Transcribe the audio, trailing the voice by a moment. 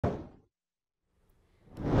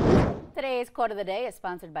Today's quote of the day is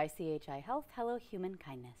sponsored by CHI Health. Hello, human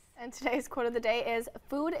kindness. And today's quote of the day is,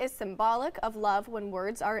 "Food is symbolic of love when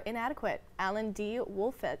words are inadequate." Alan D.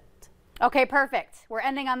 Wolfett. Okay, perfect. We're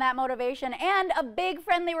ending on that motivation and a big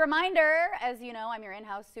friendly reminder. As you know, I'm your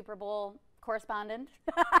in-house Super Bowl correspondent.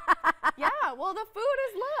 Yeah, well, the food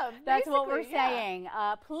is love. That's what we're saying.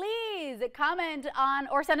 Please comment on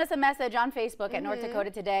or send us a message on Facebook at North Dakota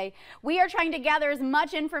Today. We are trying to gather as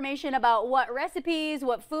much information about what recipes,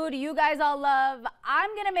 what food you guys all love. I'm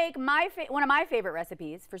going to make one of my favorite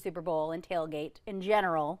recipes for Super Bowl and tailgate in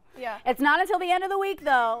general. Yeah. It's not until the end of the week,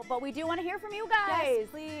 though, but we do want to hear from you guys. Yes,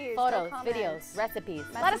 please. Photos, videos, recipes.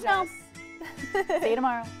 Let us know. See you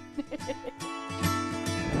tomorrow.